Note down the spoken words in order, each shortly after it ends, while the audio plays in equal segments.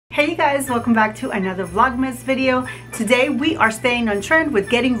Hey guys, welcome back to another Vlogmas video. Today we are staying on trend with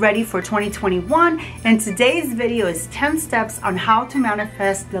getting ready for 2021, and today's video is 10 steps on how to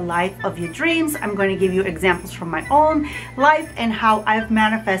manifest the life of your dreams. I'm going to give you examples from my own life and how I've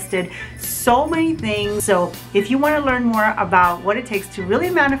manifested so many things. So if you want to learn more about what it takes to really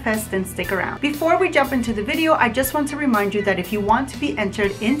manifest, then stick around. Before we jump into the video, I just want to remind you that if you want to be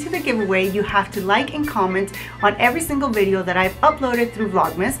entered into the giveaway, you have to like and comment on every single video that I've uploaded through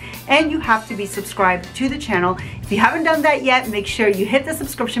Vlogmas, and you have to be subscribed to the channel. If you haven't done that yet, make sure you hit the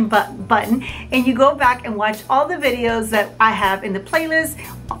subscription button and you go back and watch all the videos that I have in the playlist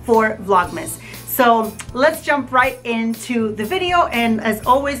for Vlogmas. So let's jump right into the video, and as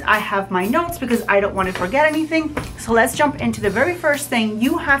always I have my notes because I don't want to forget anything. So let's jump into the very first thing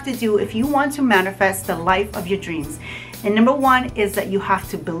you have to do if you want to manifest the life of your dreams. And number one is that you have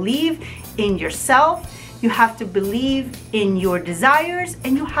to believe in yourself. You have to believe in your desires,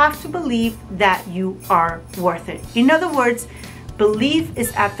 and you have to believe that you are worth it. In other words, belief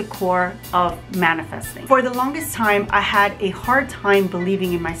is at the core of manifesting. For the longest time, I had a hard time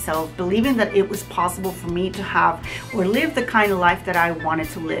believing in myself, believing that it was possible for me to have or live the kind of life that I wanted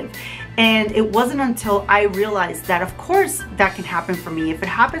to live. And it wasn't until I realized that, of course, that can happen for me. If it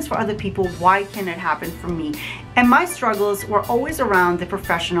happens for other people, why can't it happen for me? And my struggles were always around the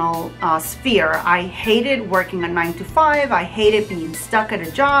professional sphere. I hated working a 9 to 5. I hated being stuck at a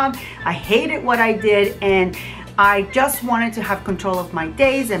job. I hated what I did, and I just wanted to have control of my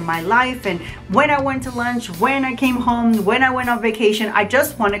days and my life, and when I went to lunch, when I came home, when I went on vacation, I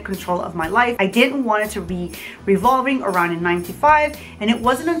just wanted control of my life. I didn't want it to be revolving around a 9 to 5, and it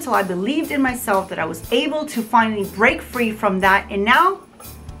wasn't until I believed in myself that I was able to finally break free from that. And now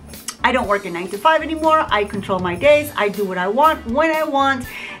I don't work a 9 to 5 anymore. I control my days. I do what I want when I want,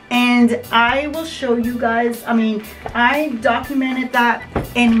 and I will show you guys. I mean, I documented that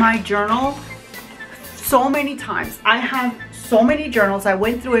in my journal so many times. I have so many journals. I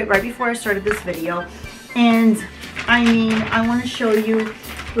went through it right before I started this video, and I mean, I want to show you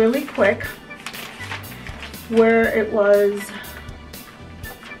really quick where it was.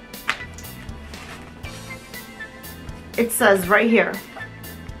 It says right here,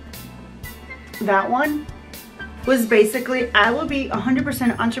 that one was basically, I will be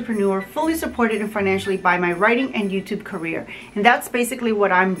 100% entrepreneur, fully supported and financially by my writing and YouTube career. And that's basically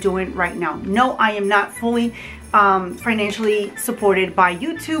what I'm doing right now. No, I am not fully financially supported by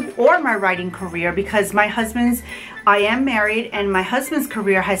YouTube or my writing career, because I am married, and my husband's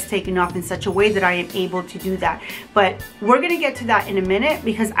career has taken off in such a way that I am able to do that. But we're gonna get to that in a minute,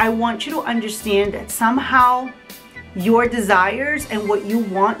 because I want you to understand that somehow your desires and what you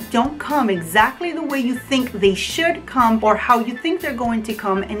want don't come exactly the way you think they should come, or how you think they're going to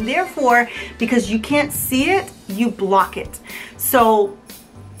come, and therefore, because you can't see it, you block it. So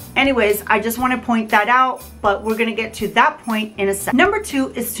anyways, I just want to point that out, but we're going to get to that point in a second. Number two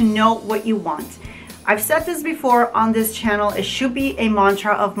is to know what you want. I've said this before on this channel. It should be a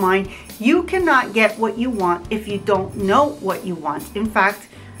mantra of mine. You cannot get what you want if you don't know what you want. In fact,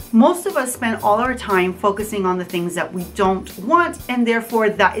 most of us spend all our time focusing on the things that we don't want, and therefore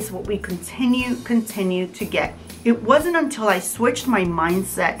that is what we continue to get. It wasn't until I switched my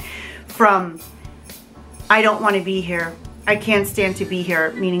mindset from I don't want to be here, I can't stand to be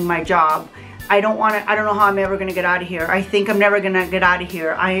here, meaning my job, I don't know how I'm ever going to get out of here, I think I'm never going to get out of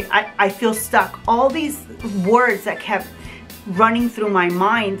here, I feel stuck, all these words that kept running through my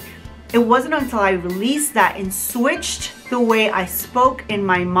mind. It wasn't until I released that and switched the way I spoke in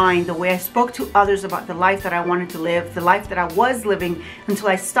my mind, the way I spoke to others about the life that I wanted to live, the life that I was living, until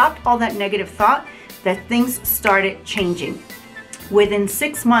I stopped all that negative thought, that things started changing. Within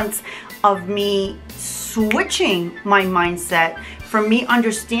 6 months of me switching my mindset, from me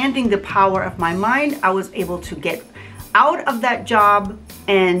understanding the power of my mind, I was able to get out of that job,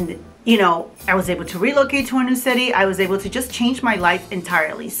 and you know, I was able to relocate to a new city. I was able to just change my life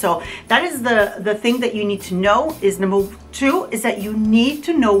entirely. So that is the thing that you need to know. Is number two is that you need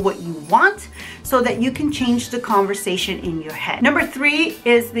to know what you want so that you can change the conversation in your head. Number three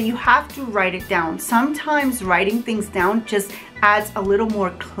is that you have to write it down. Sometimes writing things down just adds a little more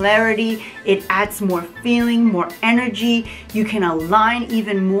clarity. It adds more feeling, more energy. You can align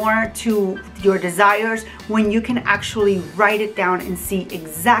even more to your desires when you can actually write it down and see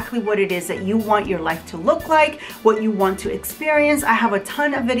exactly what it is that you want your life to look like, what you want to experience. I have a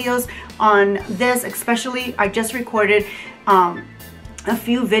ton of videos on this, especially I just recorded a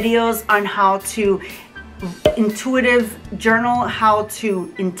few videos on how to intuitive journal, how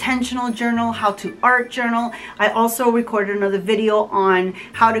to intentional journal, how to art journal. I also recorded another video on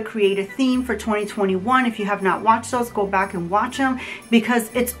how to create a theme for 2021. If you have not watched those, go back and watch them, because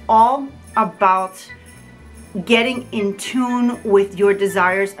it's all about getting in tune with your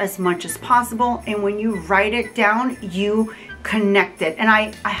desires as much as possible. And when you write it down, you connect it. And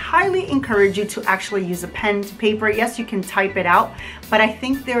I highly encourage you to actually use a pen to paper. Yes, you can type it out, but I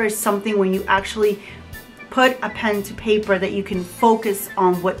think there is something when you actually put a pen to paper that you can focus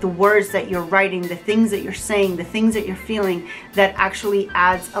on what the words that you're writing, the things that you're saying, the things that you're feeling, that actually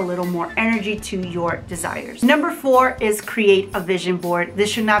adds a little more energy to your desires. Number 4 is create a vision board. This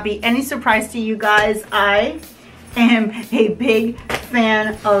should not be any surprise to you guys. I am a big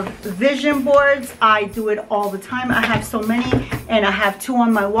fan of vision boards. I do it all the time. I have so many, and I have 2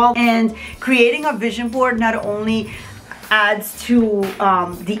 on my wall. And creating a vision board not only adds to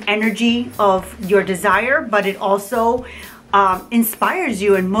the energy of your desire, but it also inspires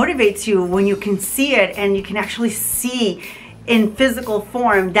you and motivates you when you can see it and you can actually see in physical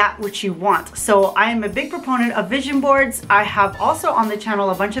form that which you want. So I am a big proponent of vision boards. I have also on the channel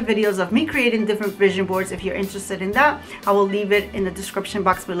a bunch of videos of me creating different vision boards. If you're interested in that, I will leave it in the description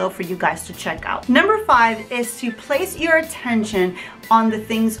box below for you guys to check out. Number 5 is to place your attention on the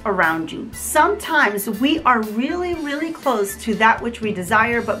things around you. Sometimes we are really close to that which we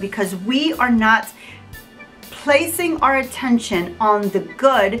desire, but because we are not placing our attention on the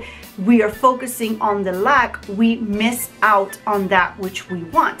good, we are focusing on the lack, we miss out on that which we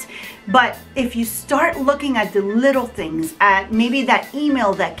want. But if you start looking at the little things, at maybe that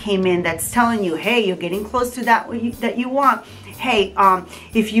email that came in that's telling you, hey, you're getting close to that you want. Hey,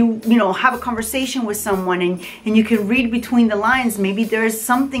 if you have a conversation with someone and you can read between the lines, maybe there's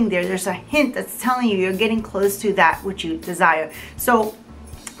something there's a hint that's telling you you're getting close to that which you desire. So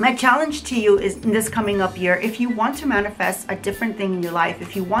my challenge to you is, in this coming up year, if you want to manifest a different thing in your life,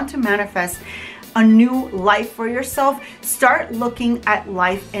 if you want to manifest a new life for yourself, start looking at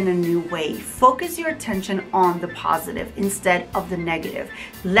life in a new way. Focus your attention on the positive instead of the negative.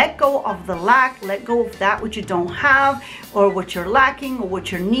 Let go of the lack, let go of that which you don't have, or what you're lacking, or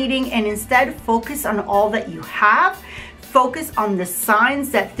what you're needing, and instead focus on all that you have. Focus on the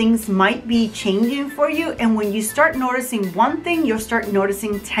signs that things might be changing for you. And when you start noticing one thing, you'll start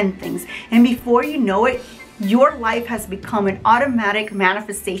noticing 10 things. And before you know it, your life has become an automatic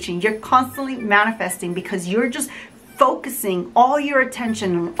manifestation. You're constantly manifesting because you're just focusing all your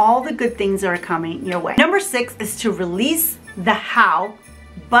attention on all the good things that are coming your way. Number 6 is to release the how,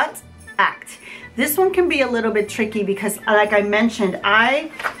 but act. This one can be a little bit tricky because, like I mentioned,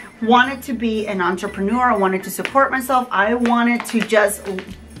 I wanted to be an entrepreneur. I wanted to support myself. I wanted to just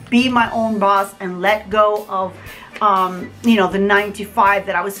be my own boss and let go of the 9 to 5,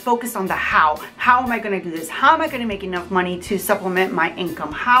 that I was focused on the how. How am I going to do this? How am I going to make enough money to supplement my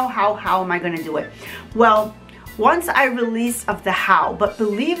income? How am I going to do it? Well, once I released of the how, but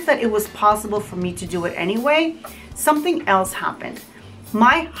believed that it was possible for me to do it anyway, something else happened.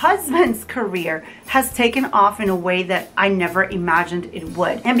 My husband's career has taken off in a way that I never imagined it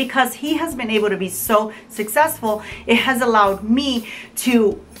would. And because he has been able to be so successful, it has allowed me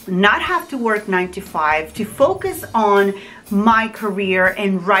to not have to work 9 to 5, to focus on my career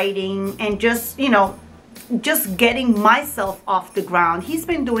and writing and just getting myself off the ground. He's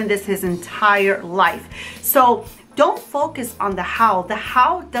been doing this his entire life. So don't focus on the how. The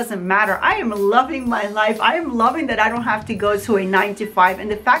how doesn't matter. I am loving my life. I am loving that I don't have to go to a 9 to 5. And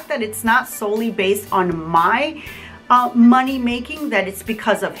the fact that it's not solely based on my money making, that it's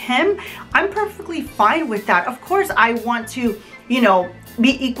because of him, I'm perfectly fine with that. Of course, I want to,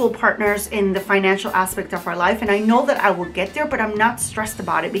 be equal partners in the financial aspect of our life. And I know that I will get there, but I'm not stressed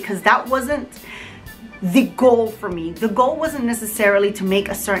about it because that wasn't the goal for me. The goal wasn't necessarily to make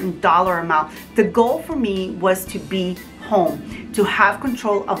a certain dollar amount. The goal for me was to be home, to have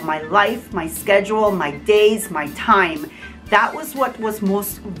control of my life, my schedule, my days, my time. That was what was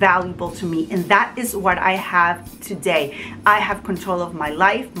most valuable to me, and that is what I have today. I have control of my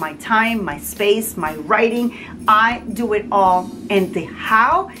life, my time, my space, my writing. I do it all, and the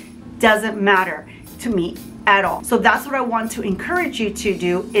how doesn't matter to me at all. So that's what I want to encourage you to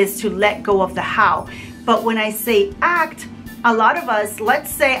do, is to let go of the how. But when I say act, a lot of us,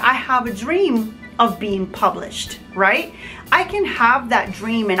 let's say I have a dream of being published, right? I can have that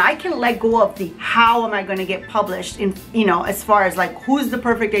dream and I can let go of the how am I going to get published, in as far as like who's the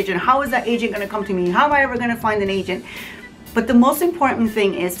perfect agent, how is that agent going to come to me, how am I ever going to find an agent. But the most important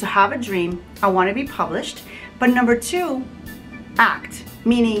thing is to have a dream. I want to be published. But number 2, act.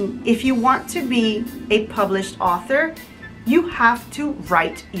 Meaning, if you want to be a published author, you have to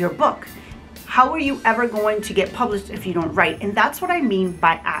write your book. how are you ever going to get published if you don't write? And that's what I mean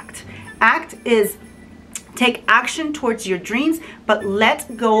by act. Act is take action towards your dreams, but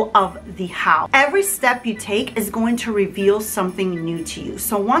let go of the how. Every step you take is going to reveal something new to you.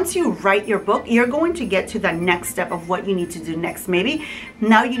 So once you write your book, you're going to get to the next step of what you need to do next. Maybe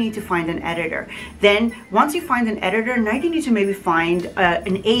now you need to find an editor. Then once you find an editor, now you need to maybe find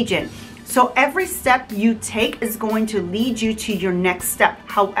an agent. So every step you take is going to lead you to your next step.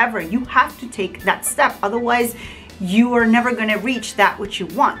 However, you have to take that step. Otherwise, you are never going to reach that which you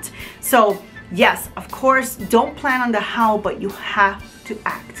want. So yes, of course, don't plan on the how, but you have to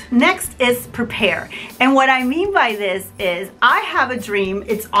act. Next is prepare. And what I mean by this is I have a dream.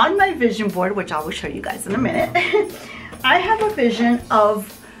 It's on my vision board, which I will show you guys in a minute. I have a vision of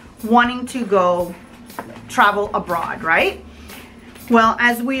wanting to go travel abroad, right? Well,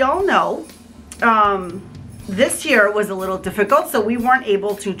 as we all know, this year was a little difficult, so we weren't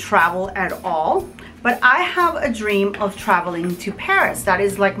able to travel at all. But I have a dream of traveling to Paris. That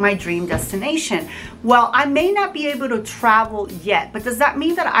is like my dream destination. Well, I may not be able to travel yet, but does that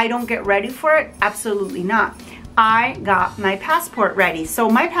mean that I don't get ready for it? Absolutely not. I got my passport ready. So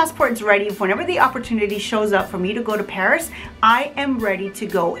my passport is ready. Whenever the opportunity shows up for me to go to Paris, I am ready to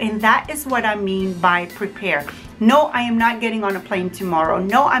go. And that is what I mean by prepare. No, I am not getting on a plane tomorrow.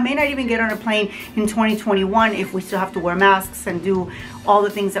 No, I may not even get on a plane in 2021 if we still have to wear masks and do all the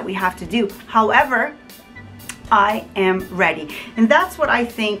things that we have to do. However, I am ready. And that's what I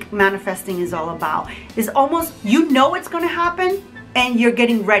think manifesting is all about. Is almost, you know it's going to happen, and you're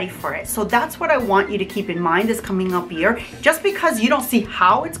getting ready for it. So that's what I want you to keep in mind this coming up year. Just because you don't see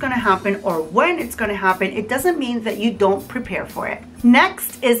how it's gonna happen or when it's gonna happen, it doesn't mean that you don't prepare for it.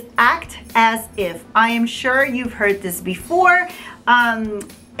 Next is act as if. I am sure you've heard this before, and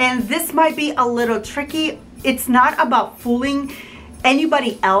this might be a little tricky. It's not about fooling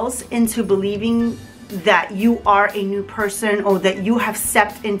anybody else into believing that you are a new person, or that you have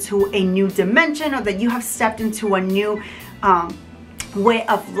stepped into a new dimension, or that you have stepped into a new way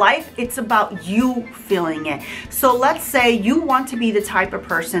of life. It's about you feeling it. So let's say you want to be the type of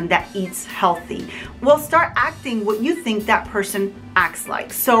person that eats healthy. Well, start acting what you think that person acts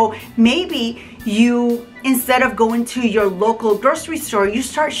like. So maybe you, instead of going to your local grocery store, you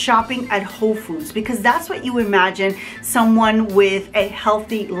start shopping at Whole Foods, because that's what you imagine someone with a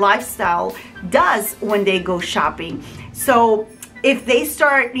healthy lifestyle does when they go shopping. So if they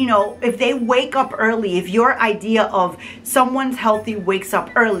start, you know, if they wake up early, if your idea of someone's healthy wakes up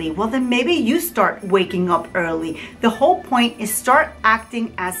early, well, then maybe you start waking up early. The whole point is start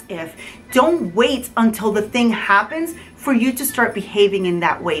acting as if. Don't wait until the thing happens for you to start behaving in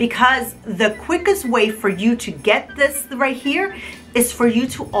that way, because the quickest way for you to get this right here is for you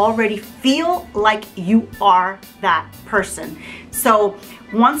to already feel like you are that person. So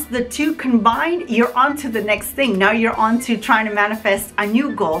once the two combine, you're on to the next thing. Now you're on to trying to manifest a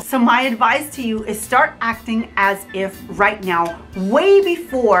new goal. So my advice to you is start acting as if right now, way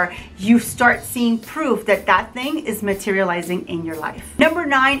before you start seeing proof that that thing is materializing in your life. Number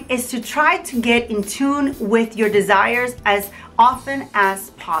 9 is to try to get in tune with your desires as often as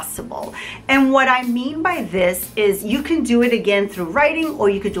possible. And what I mean by this is you can do it again through writing, or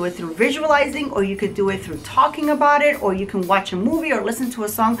you could do it through visualizing, or you could do it through talking about it, or you can watch a movie or listen to a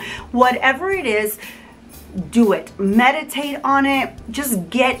song. Whatever it is, do it. Meditate on it. Just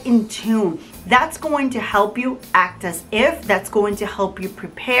get in tune. That's going to help you act as if. That's going to help you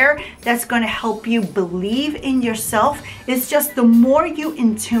prepare. That's going to help you believe in yourself. It's just the more you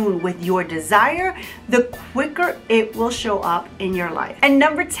in tune with your desire, the quicker it will show up in your life. And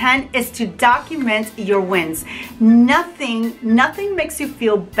number 10 is to document your wins. Nothing makes you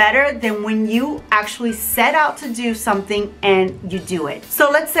feel better than when you actually set out to do something and you do it. So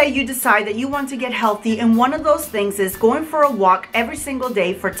let's say you decide that you want to get healthy, and one of those things is going for a walk every single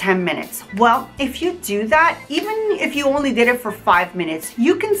day for 10 minutes. Well, if you do that, even if you only did it for 5 minutes,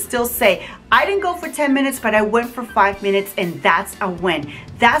 you can still say, I didn't go for 10 minutes, but I went for 5 minutes, and that's a win.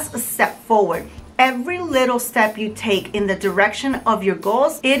 That's a step forward. Every little step you take in the direction of your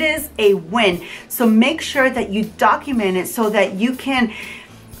goals, it is a win. So make sure that you document it so that you can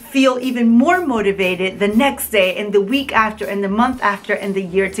feel even more motivated the next day, and the week after, and the month after, and the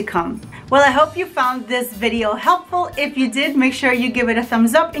year to come. Well, I hope you found this video helpful. If you did, make sure you give it a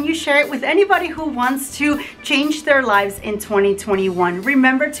thumbs up and you share it with anybody who wants to change their lives in 2021.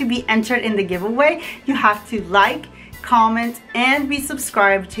 Remember, to be entered in the giveaway, you have to like, comment, and be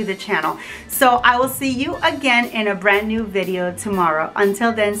subscribed to the channel. So I will see you again in a brand new video tomorrow.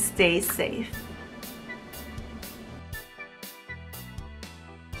 Until then, stay safe.